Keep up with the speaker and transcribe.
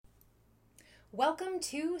Welcome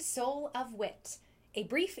to Soul of Wit, a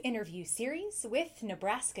brief interview series with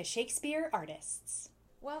Nebraska Shakespeare artists.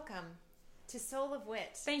 Welcome to Soul of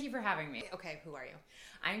Wit. Thank you for having me. Okay, who are you?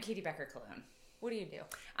 I'm Katie Becker-Cologne. What do you do?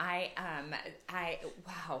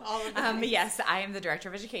 Yes, I am the Director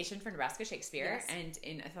of Education for Nebraska Shakespeare, Yes. and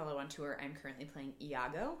in Othello on Tour, I'm currently playing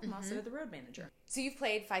Iago. I'm also the road manager. So you've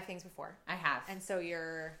played 5 things before, I have. and so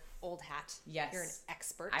you're old hat. Yes. You're an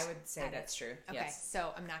expert. I would say at that's it. true. Okay, Yes.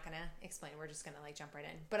 so I'm not going to explain. We're just going to jump right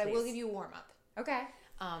in. But I will Please. give you a warm-up. Okay.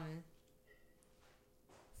 5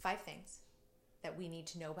 things that we need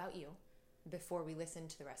to know about you before we listen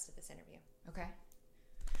to the rest of this interview. Okay.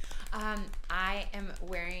 I am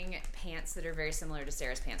wearing pants that are very similar to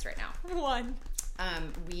Sarah's pants right now. 1.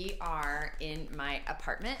 We are in my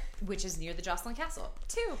apartment, which is near the Jocelyn Castle.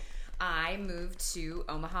 2. I moved to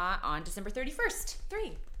Omaha on December 31st.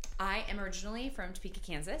 3. I am originally from Topeka,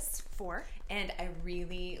 Kansas. 4. And I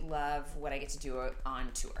really love what I get to do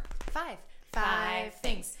on tour. 5. 5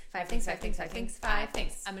 things. 5 things, 5 things, 5 things, 5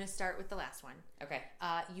 things. I'm going to start with the last one. Okay.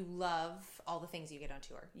 You love all the things you get on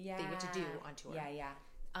tour. Yeah. That you get to do on tour. Yeah.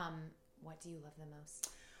 What do you love the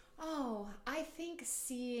most? Oh, I think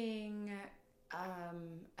seeing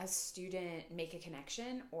a student make a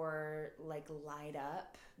connection or light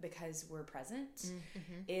up because we're present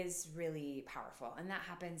is really powerful, and that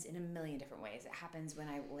happens in a million different ways. It happens when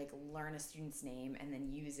I learn a student's name and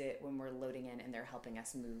then use it when we're loading in and they're helping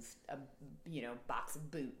us move a box of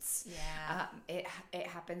boots. Yeah. It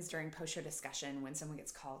happens during post-show discussion when someone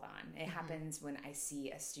gets called on. It happens when I see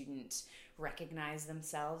a student recognize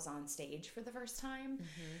themselves on stage for the first time.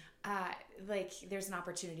 There's an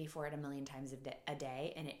opportunity for it a million times a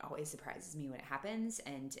day, and it always surprises me when it happens.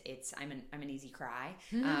 And I'm an easy cry,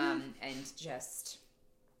 and just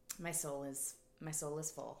my soul is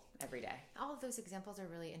full every day. All of those examples are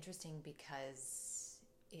really interesting because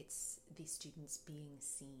it's the students being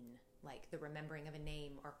seen, like the remembering of a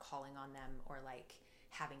name or calling on them or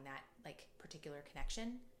having that particular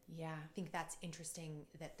connection. Yeah. I think that's interesting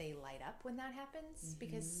that they light up when that happens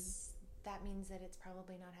because that means that it's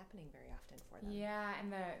probably not happening very often for them. Yeah,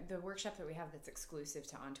 and the workshop that we have that's exclusive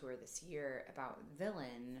to On Tour this year about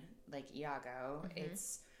villain, like Iago,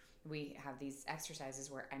 we have these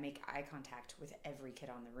exercises where I make eye contact with every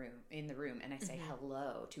kid in the room, and I say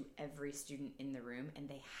hello to every student in the room, and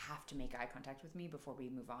they have to make eye contact with me before we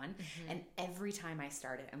move on. And every time I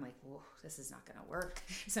start it, I'm like, whoa, this is not going to work.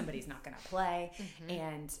 Somebody's not going to play.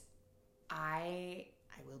 And I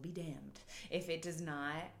will be damned if it does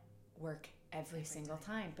not work every single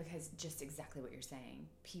time, because just exactly what you're saying,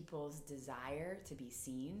 people's desire to be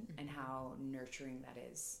seen and how nurturing that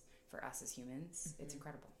is for us as humans, it's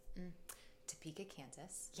incredible. Topeka,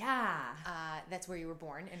 Kansas. Yeah. That's where you were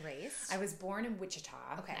born and raised. I was born in Wichita.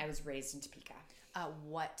 Okay. I was raised in Topeka.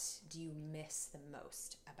 What do you miss the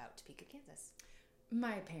most about Topeka, Kansas?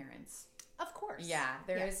 My parents. Of course. Yeah,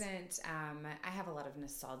 there Yes. isn't. I have a lot of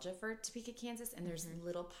nostalgia for Topeka, Kansas, and there's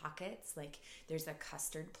little pockets. There's a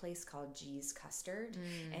custard place called G's Custard,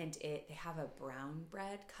 and they have a brown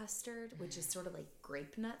bread custard, which is sort of like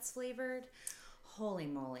grape nuts flavored. Holy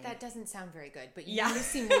moly! That doesn't sound very good, but you Yeah.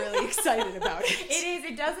 seem really excited about it. It is.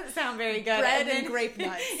 It doesn't sound very good. Bread and grape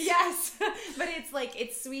nuts. Yes, but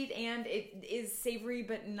it's sweet and it is savory,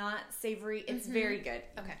 but not savory. It's very good.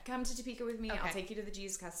 Okay. Come to Topeka with me. Okay. I'll take you to the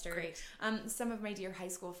G's Custard. Great. Some of my dear high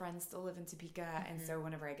school friends still live in Topeka, and so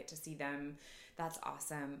whenever I get to see them, that's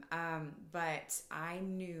awesome. But I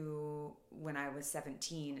knew when I was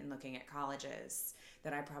 17 and looking at colleges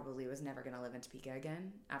that I probably was never going to live in Topeka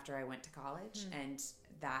again after I went to college. And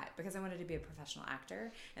that, because I wanted to be a professional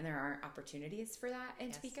actor, and there aren't opportunities for that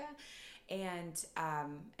in Topeka. And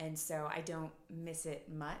so I don't miss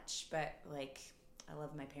it much, but I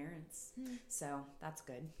love my parents. So that's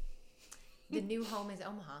good. The new home is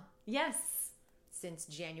Omaha Yes. since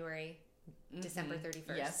December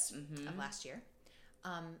 31st Yes. of last year.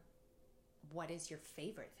 What is your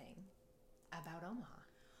favorite thing about Omaha?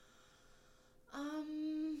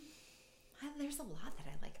 There's a lot that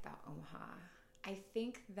I like about Omaha. I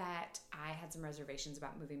think that I had some reservations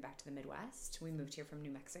about moving back to the Midwest. We moved here from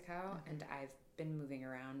New Mexico, and I've been moving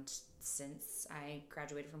around since I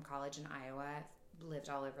graduated from college in Iowa. I've lived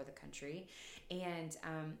all over the country, and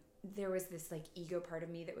there was this ego part of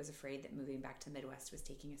me that was afraid that moving back to the Midwest was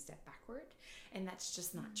taking a step backward, and that's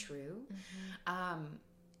just not true.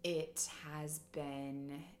 It has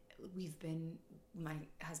been, my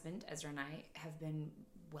husband Ezra and I have been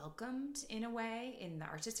welcomed in a way in the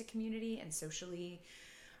artistic community and socially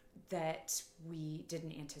that we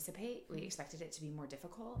didn't anticipate. We expected it to be more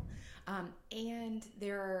difficult, and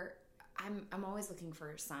there are I'm always looking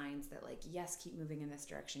for signs that like, yes, keep moving in this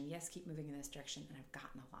direction. Yes, keep moving in this direction. And I've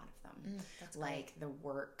gotten a lot of them. That's like the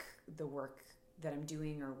work that I'm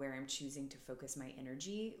doing or where I'm choosing to focus my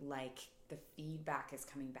energy, like the feedback is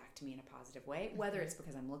coming back to me in a positive way, whether it's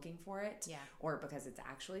because I'm looking for it or because it's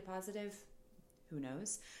actually positive, who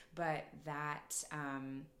knows? But that,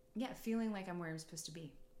 feeling like I'm where I'm supposed to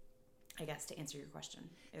be, I guess, to answer your question.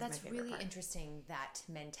 That's really interesting, that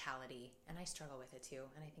mentality. And I struggle with it too.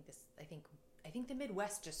 And I think the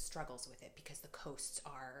Midwest just struggles with it because the coasts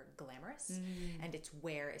are glamorous. And it's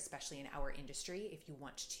where, especially in our industry, if you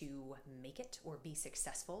want to make it or be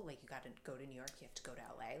successful, like you got to go to New York, you have to go to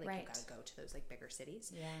LA, like you got to go to those like bigger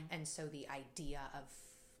cities. Yeah. And so the idea of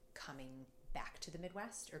coming back to the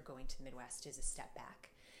Midwest or going to the Midwest is a step back.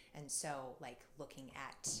 And so like looking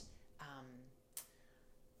at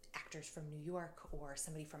actors from New York or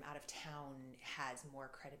somebody from out of town has more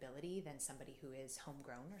credibility than somebody who is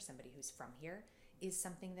homegrown or somebody who's from here is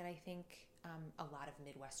something that I think a lot of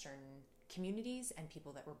Midwestern communities and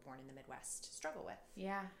people that were born in the Midwest struggle with.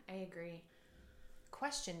 Yeah, I agree.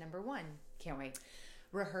 Question number 1. Can't wait.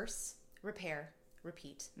 Rehearse, repair,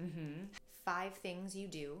 repeat. 5 things you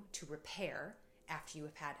do to repair after you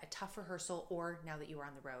have had a tough rehearsal or, now that you are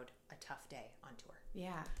on the road, a tough day on tour.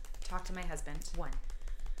 Yeah. Talk to my husband. 1.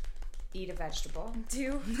 Eat a vegetable.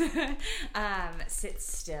 2. Sit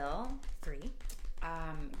still. 3.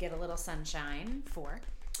 Get a little sunshine. 4.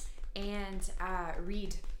 And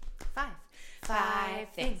read. 5. 5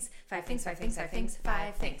 things. 5 things, 5 things, 5 things,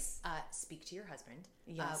 5 things. Speak to your husband.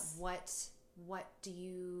 Yes. What do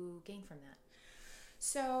you gain from that?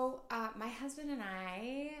 So my husband and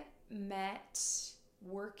I met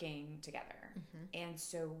working together. And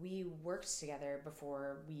so we worked together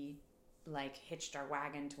before we like hitched our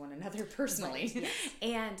wagon to one another personally. Right,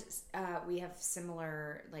 yes. And we have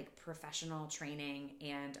similar like professional training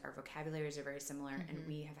and our vocabularies are very similar. And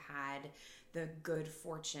we have had the good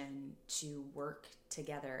fortune to work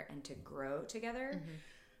together and to grow together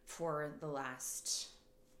for the last,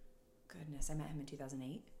 I met him in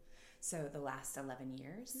 2008. So the last 11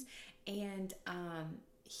 years. And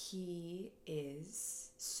he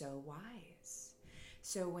is so wise.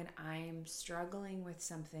 So when I'm struggling with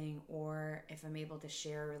something or if I'm able to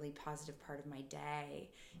share a really positive part of my day,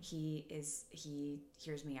 he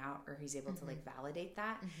hears me out or he's able to like validate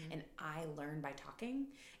that. And I learn by talking.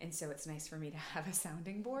 And so it's nice for me to have a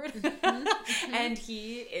sounding board. And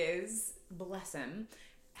he is, bless him,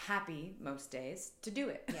 happy most days to do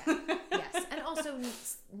it. Yes. And also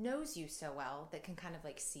knows you so well that can kind of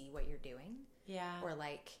like see what you're doing. Yeah. Or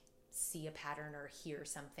like see a pattern or hear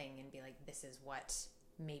something and be like, this is what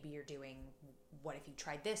maybe you're doing. What if you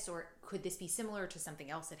tried this? Or could this be similar to something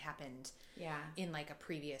else that happened in like a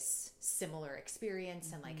previous similar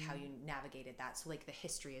experience and like how you navigated that? So like the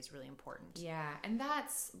history is really important. Yeah. And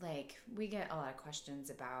that's like, we get a lot of questions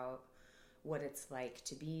about what it's like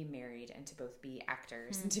to be married and to both be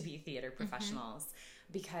actors and to be theater professionals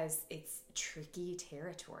because it's tricky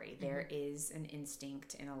territory. There is an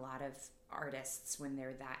instinct in a lot of artists when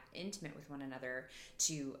they're that intimate with one another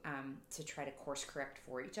to try to course correct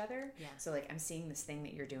for each other. Yeah. So like, I'm seeing this thing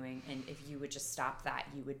that you're doing and if you would just stop that,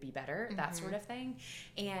 you would be better, that sort of thing.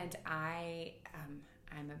 And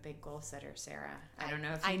I'm a big goal setter, Sarah. I don't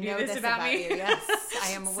know if you knew this about me. You. Yes, I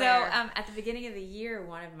am aware. So at the beginning of the year,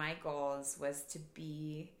 one of my goals was to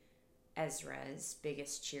be Ezra's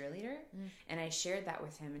biggest cheerleader. And I shared that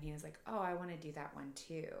with him and he was like, oh, I want to do that one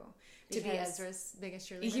too. To be Ezra's biggest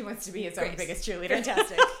cheerleader? He wants to be his own biggest cheerleader.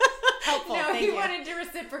 Fantastic. Helpful. No, he wanted to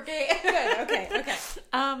reciprocate. Good. Okay.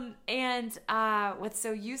 And what's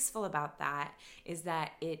so useful about that is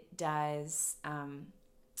that it does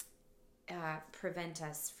prevent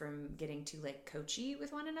us from getting too like coachy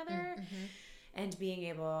with one another and being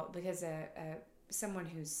able, because someone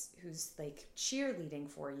who's like cheerleading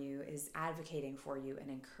for you is advocating for you and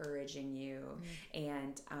encouraging you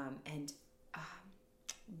and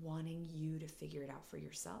wanting you to figure it out for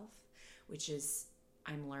yourself, which is,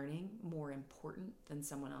 I'm learning, more important than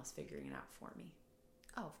someone else figuring it out for me.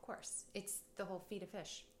 Oh, of course. It's the whole feed a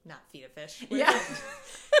fish. Not feed a fish. Yeah.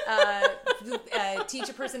 Teach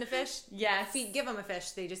a person to fish. Yes. Give them a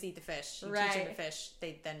fish. They just eat the fish. You teach them to fish.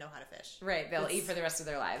 They then know how to fish. Right. They'll eat for the rest of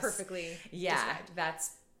their lives. Perfectly. Yeah. Described.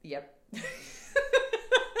 That's, yep.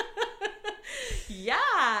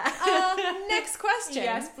 Yeah. Next question.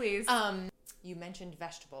 Yes, please. You mentioned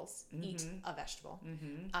vegetables. Eat a vegetable.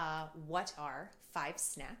 What are 5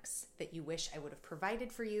 snacks that you wish I would have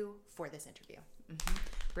provided for you for this interview?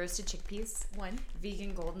 Roasted chickpeas. 1.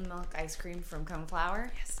 Vegan golden milk ice cream from Cone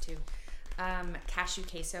Flour. Yes, 2. Cashew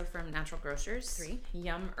queso from Natural Grocers. 3.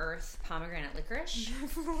 Yum Earth pomegranate licorice.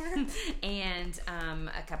 4. And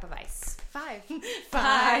a cup of ice. 5.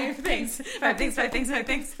 5 things. 5 things, 5 things, 5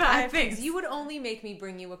 things, 5 things. You would only make me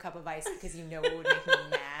bring you a cup of ice because you know it would make me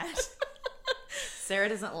mad. Sarah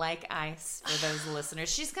doesn't like ice, for those listeners.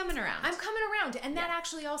 She's coming around. I'm coming around, and that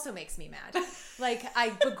actually also makes me mad. Like,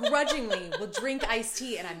 I begrudgingly will drink iced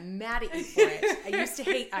tea, and I'm mad at you for it. I used to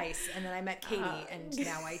hate ice, and then I met Katie, and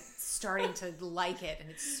now I'm starting to like it, and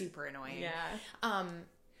it's super annoying. Yeah.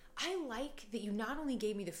 I like that you not only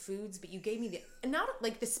gave me the foods, but you gave me not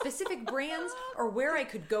like the specific brands or where I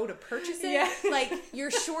could go to purchase it. Yeah. Like,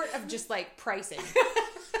 you're short of just like pricing.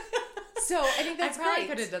 So I think that's I probably great.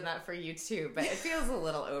 could have done that for you too, but it feels a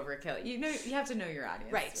little overkill. You know, you have to know your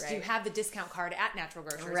audience, Right. Do you have the discount card at Natural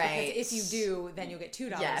Grocers? Right. Because if you do, then you'll get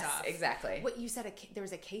 $2 Yes, off. exactly. What you said, there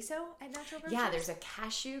was a queso at Natural Grocers? Yeah, there's a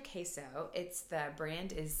cashew queso. It's the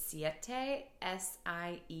brand is Siete,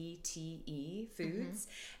 Siete Foods,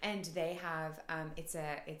 and they have it's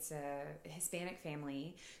a Hispanic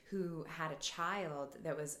family who had a child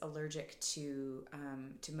that was allergic to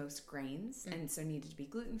most grains and so needed to be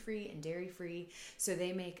gluten free and dairy free. So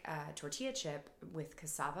they make a tortilla chip with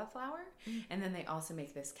cassava flour, and then they also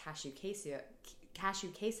make this cashew queso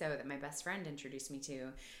that my best friend introduced me to,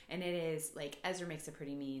 and it is like, Ezra makes a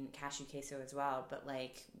pretty mean cashew queso as well, but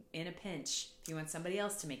like in a pinch, if you want somebody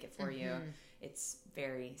else to make it for you, it's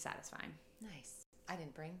very satisfying. Nice. I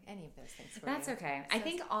didn't bring any of those things for That's you. okay. I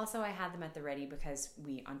think also I had them at the ready because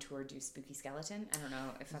we on tour do Spooky Skeleton. I don't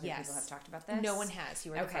know if other people have talked about this. No one has.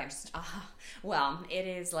 You were the first. Well, it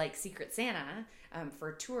is like Secret Santa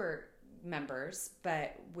for tour members,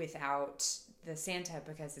 but without the Santa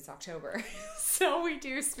because it's October. So we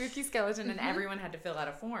do Spooky Skeleton and everyone had to fill out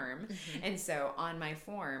a form. And so on my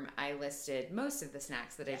form, I listed most of the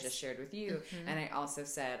snacks that I just shared with you. And I also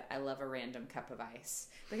said, I love a random cup of ice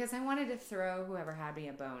because I wanted to throw whoever had me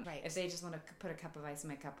a bone. Right. If they just want to put a cup of ice in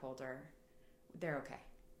my cup holder, they're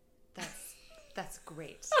okay. That's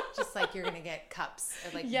great. Just like you're going to get cups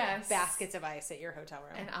or like baskets of ice at your hotel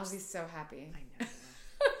room. And I'll be so happy. I know.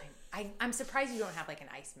 I'm surprised you don't have like an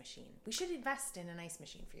ice machine. We should invest in an ice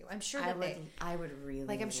machine for you. I'm sure that I would really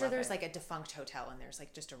like, I'm sure love there's it. like a defunct hotel and there's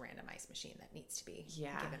like just a random ice machine that needs to be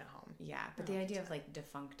given a home. Yeah, but the idea of like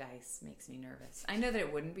defunct ice makes me nervous. I know that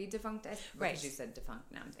it wouldn't be defunct ice because Right. you said defunct.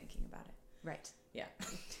 Now I'm thinking about it. Right. Yeah.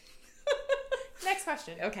 Next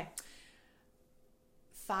question. Okay.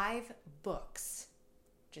 5 books,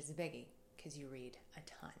 which is a biggie because you read a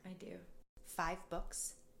ton. I do. 5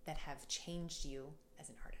 books that have changed you as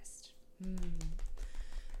an artist.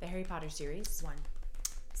 The Harry Potter series. 1.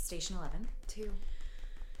 Station 11. 2.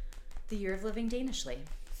 The Year of Living Danishly.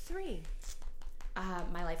 3.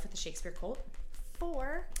 My Life with the Shakespeare Cult.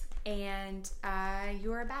 4. And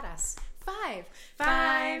You're a Badass. 5.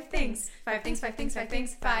 5 things. 5 things, 5 things, 5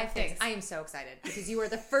 things, 5 things. I am so excited because you are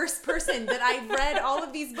the first person that I've read all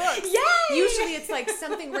of these books. Yay! Usually it's like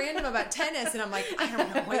something random about tennis and I'm like, I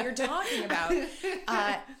don't know what you're talking about.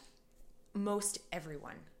 Most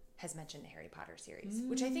everyone has mentioned the Harry Potter series,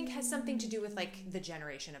 which I think has something to do with like the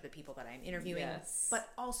generation of the people that I'm interviewing, but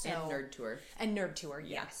also And Nerd Tour. And Nerd Tour,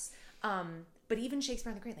 yes. But even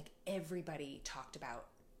Shakespeare on the Great, like everybody talked about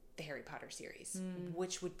the Harry Potter series.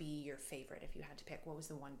 Which would be your favorite if you had to pick? What was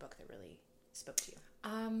the one book that really spoke to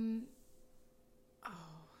you?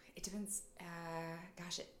 It depends.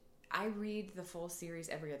 I read the full series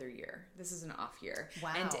every other year. This is an off year.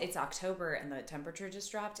 Wow. And it's October and the temperature just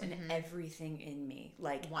dropped and everything in me,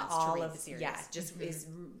 like Wants all to read of the series. Yeah, just is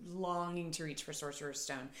longing to reach for Sorcerer's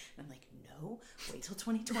Stone. And I'm like, no, wait till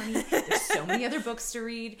 2020. There's so many other books to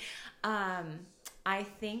read. I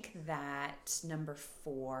think that number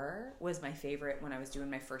 4 was my favorite when I was doing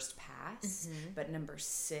my first pass, but number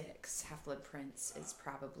 6, Half-Blood Prince, is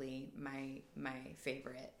probably my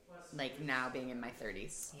favorite. Like now being in my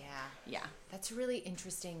 30s. Yeah. Yeah. That's really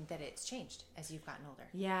interesting that it's changed as you've gotten older.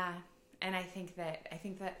 Yeah. And I think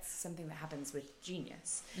that's something that happens with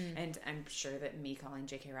genius. And I'm sure that me calling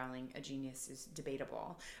J.K. Rowling a genius is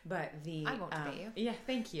debatable. But I won't debate you. Yeah,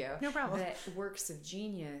 thank you. No problem. That works of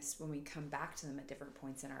genius, when we come back to them at different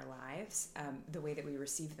points in our lives, the way that we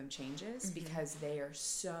receive them changes because they are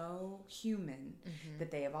so human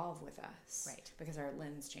that they evolve with us. Right. Because our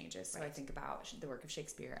lens changes. So I think about the work of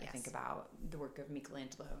Shakespeare. Yes. I think about the work of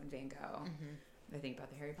Michelangelo and Van Gogh. I think about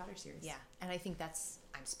the Harry Potter series. Yeah. And I think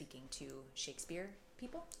I'm speaking to Shakespeare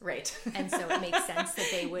people. Right. And so it makes sense that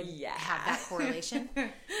they would have that correlation.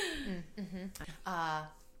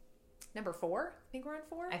 Number 4? I think we're on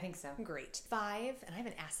 4? I think so. Great. 5, and I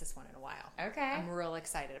haven't asked this one in a while. Okay. I'm real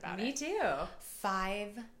excited about it. Me too.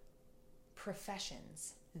 5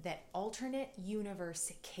 professions that alternate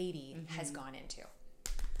universe Katie has gone into?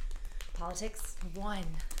 Politics. 1.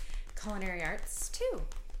 Culinary arts. 2.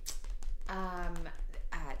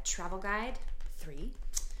 Travel guide. 3.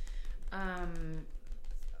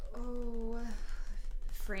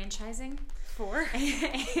 Franchising. 4.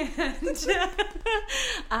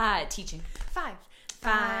 And teaching. 5.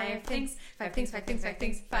 5 things. 5 things. 5 things. 5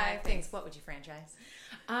 things. 5 things. What would you franchise?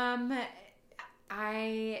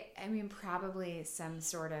 I mean, probably some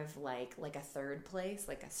sort of like a third place,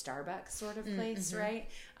 like a Starbucks sort of place, right?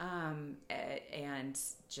 And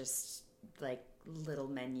just like little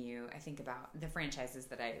menu. I think about the franchises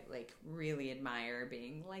that I like really admire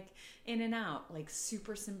being like In-N-Out, like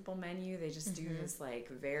super simple menu. They just do this like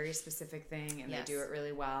very specific thing, and they do it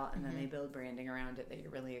really well, and then they build branding around it that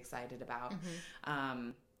you're really excited about.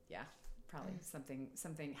 Yeah, probably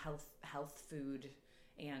something health food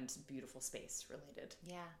and beautiful space related.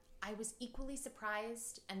 Yeah. I was equally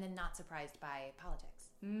surprised and then not surprised by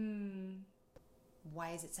politics.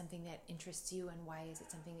 Why is it something that interests you, and why is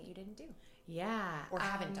it something that you didn't do? Yeah. Or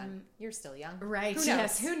haven't done? You're still young. Right. Who knows?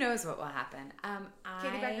 Yes. Who knows what will happen?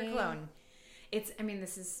 Katie Becker clone.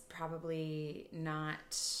 This is probably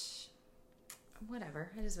not,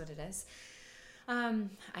 whatever. It is what it is.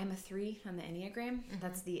 I'm a 3 on the Enneagram.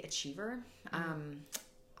 That's the achiever.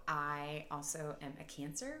 I also am a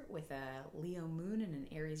Cancer with a Leo moon and an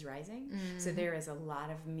Aries rising. So there is a lot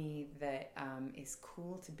of me that is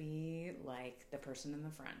cool to be like the person in the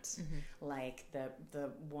front, like the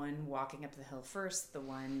one walking up the hill first, the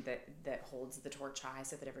one that holds the torch high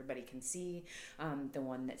so that everybody can see, the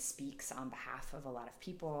one that speaks on behalf of a lot of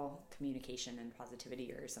people. Communication and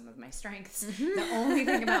positivity are some of my strengths. The only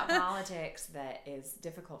thing about politics that is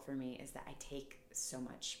difficult for me is that I take so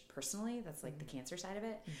much personally. That's like the Cancer side of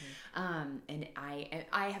it. And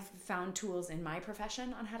I have found tools in my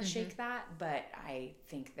profession on how to shake that, but I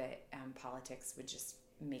think that politics would just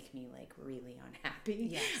make me like really unhappy.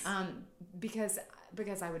 Yes.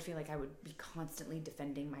 Because I would feel like I would be constantly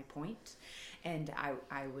defending my point, and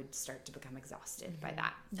I would start to become exhausted by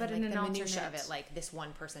that. But like in an the alternate minutia of it, like this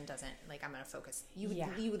one person doesn't, like I'm going to focus. You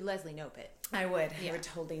would Leslie Knope it. I would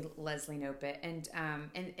totally Leslie Knope it. And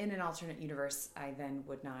in an alternate universe, I then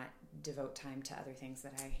would not devote time to other things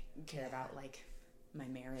that I care about, like my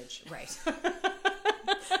marriage. Right.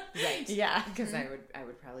 Right. Yeah, because I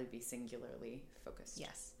would probably be singularly focused.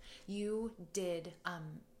 Yes. You did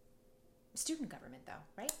student government though,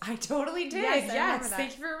 right? I totally did. Yes, I remember that.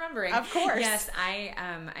 Thank you for remembering. Of course. Yes,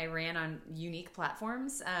 I ran on unique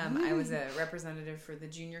platforms. I was a representative for the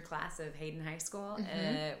junior class of Hayden High School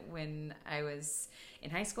when I was in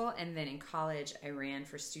high school, and then in college I ran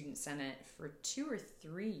for student senate for 2 or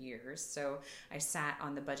 3 years. So I sat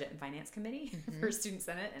on the budget and finance committee for student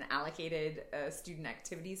senate and allocated student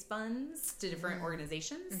activities funds to different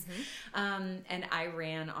organizations. And I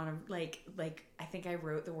ran on a like I think I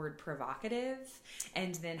wrote the word provocative,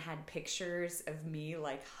 and then had pictures of me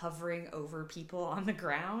like hovering over people on the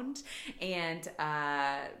ground, and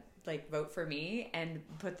like vote for me, and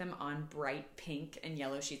put them on bright pink and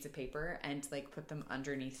yellow sheets of paper, and like put them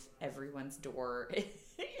underneath everyone's door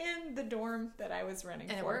in the dorm that I was running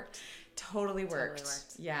for. And it worked? Totally worked.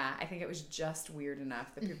 Yeah, I think it was just weird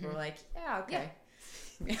enough that people were like, yeah, okay.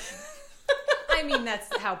 Yeah. I mean,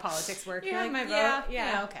 that's how politics work. Yeah, like, my vote.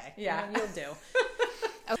 Yeah, okay. Yeah. You'll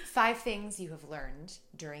do. 5 things you have learned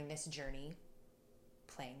during this journey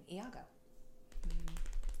playing Iago.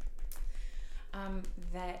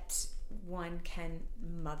 That one can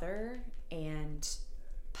mother and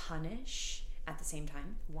punish at the same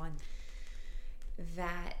time. 1.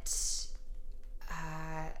 That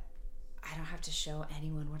I don't have to show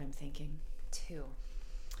anyone what I'm thinking. 2.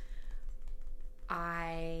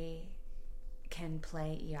 I can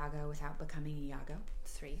play Iago without becoming Iago.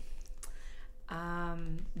 3.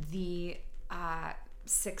 The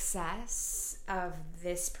success of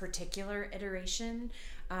this particular iteration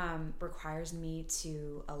requires me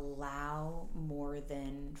to allow more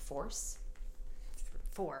than force.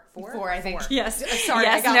 4. 4, I think. Yes. Sorry,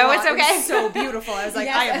 yes, I got no, lost. it's okay. It was so beautiful. I was like,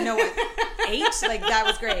 Yes. I have no 8. Like that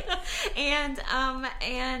was great. And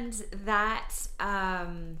that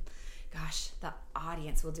gosh, the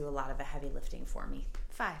audience will do a lot of the heavy lifting for me.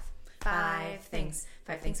 5. 5 things.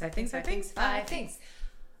 5 things. 5 things. 5 things. 5 things.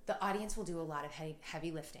 The audience will do a lot of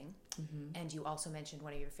heavy lifting. And you also mentioned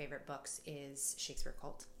one of your favorite books is Shakespeare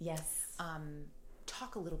Cult. Yes.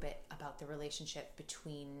 Talk a little bit about the relationship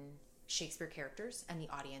between Shakespeare characters and the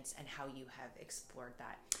audience, and how you have explored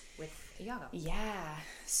that with Iago. Yeah.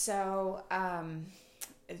 So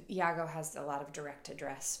Iago has a lot of direct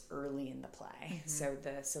address early in the play. So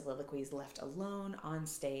the soliloquy is left alone on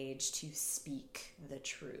stage to speak the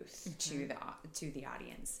truth to the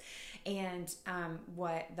audience. And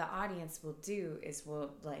what the audience will do is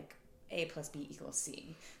will like A plus B equals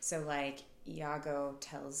C. So like Iago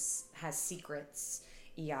has secrets.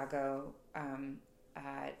 Iago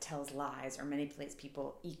tells lies or manipulates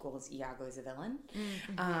people equals Iago is a villain.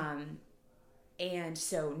 And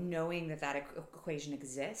so knowing that equation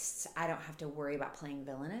exists, I don't have to worry about playing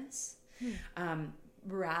villainous.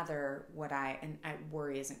 Rather,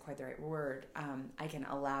 worry isn't quite the right word. I can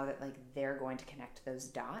allow that like they're going to connect those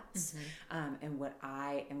dots. And what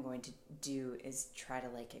I am going to do is try to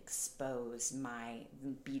like expose my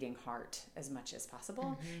beating heart as much as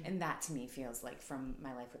possible. And that to me feels like from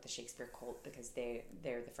my life with the Shakespeare Cult, because they're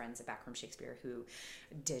the friends of Backroom Shakespeare who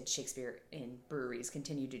did Shakespeare in breweries,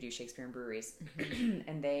 continue to do Shakespeare in breweries.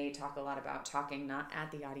 And they talk a lot about talking not at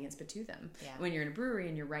the audience but to them. When you're in a brewery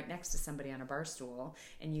and you're right next to somebody on a bar stool,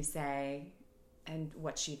 and you say, and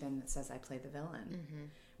what she then says, I play the villain,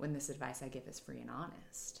 when this advice I give is free and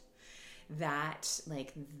honest. That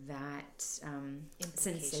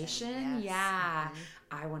sensation,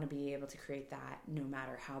 I want to be able to create that no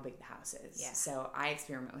matter how big the house is. So I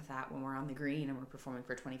experiment with that when we're on the green and we're performing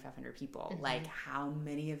for 2,500 people. Like, how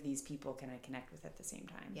many of these people can I connect with at the same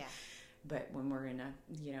time? But when we're in a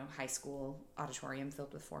high school auditorium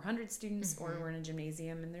filled with 400 students, or we're in a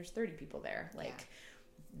gymnasium and there's 30 people there, like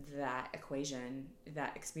that equation,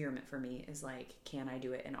 that experiment for me is like, can I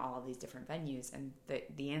do it in all of these different venues? And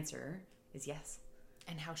the answer is yes.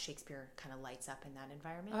 And how Shakespeare kind of lights up in that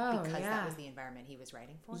environment, because that was the environment he was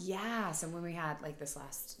writing for. So when we had like this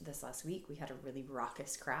last week, we had a really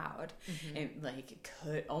raucous crowd. It like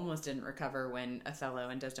almost didn't recover when Othello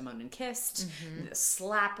and Desdemona kissed. The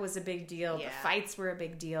slap was a big deal. The fights were a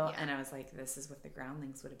big deal. And I was like, this is what the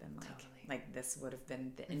groundlings would have been like. Totally. Like this would have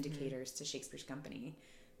been the indicators to Shakespeare's company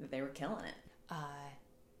that they were killing it.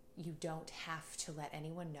 You don't have to let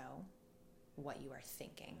anyone know what you are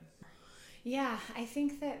thinking. Yeah, I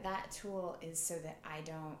think that tool is so that I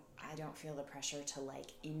don't feel the pressure to like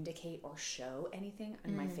indicate or show anything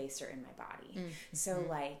on my face or in my body. So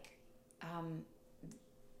like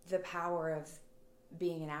the power of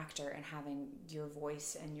being an actor and having your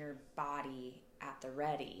voice and your body at the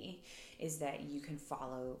ready is that you can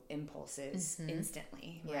follow impulses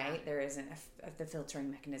instantly, right? There isn't the filtering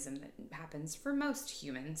mechanism that happens for most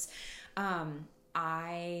humans.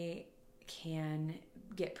 I can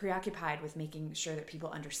get preoccupied with making sure that people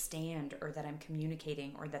understand or that I'm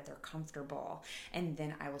communicating or that they're comfortable, and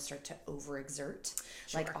then I will start to overexert.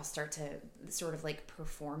 Like I'll start to sort of like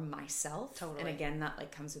perform myself. And again, that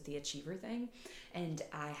like comes with the achiever thing, and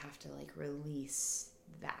I have to like release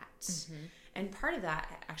that. And part of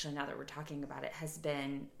that, actually, now that we're talking about it, has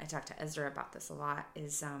been, I talked to Ezra about this a lot,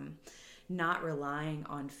 is not relying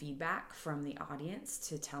on feedback from the audience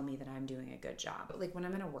to tell me that I'm doing a good job. Like when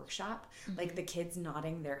I'm in a workshop, like the kids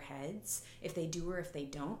nodding their heads, if they do or if they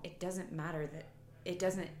don't, it doesn't matter, that it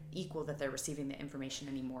doesn't equal that they're receiving the information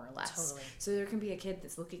any more or less. So there can be a kid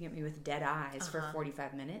that's looking at me with dead eyes for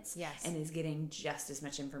 45 minutes and is getting just as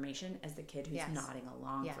much information as the kid who's nodding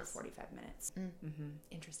along for 45 minutes.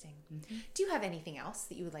 Interesting. Do you have anything else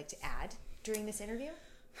that you would like to add during this interview?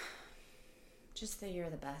 Just that you're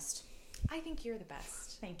the best. I think you're the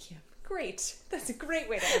best. Thank you. Great. That's a great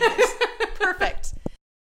way to end it. Perfect.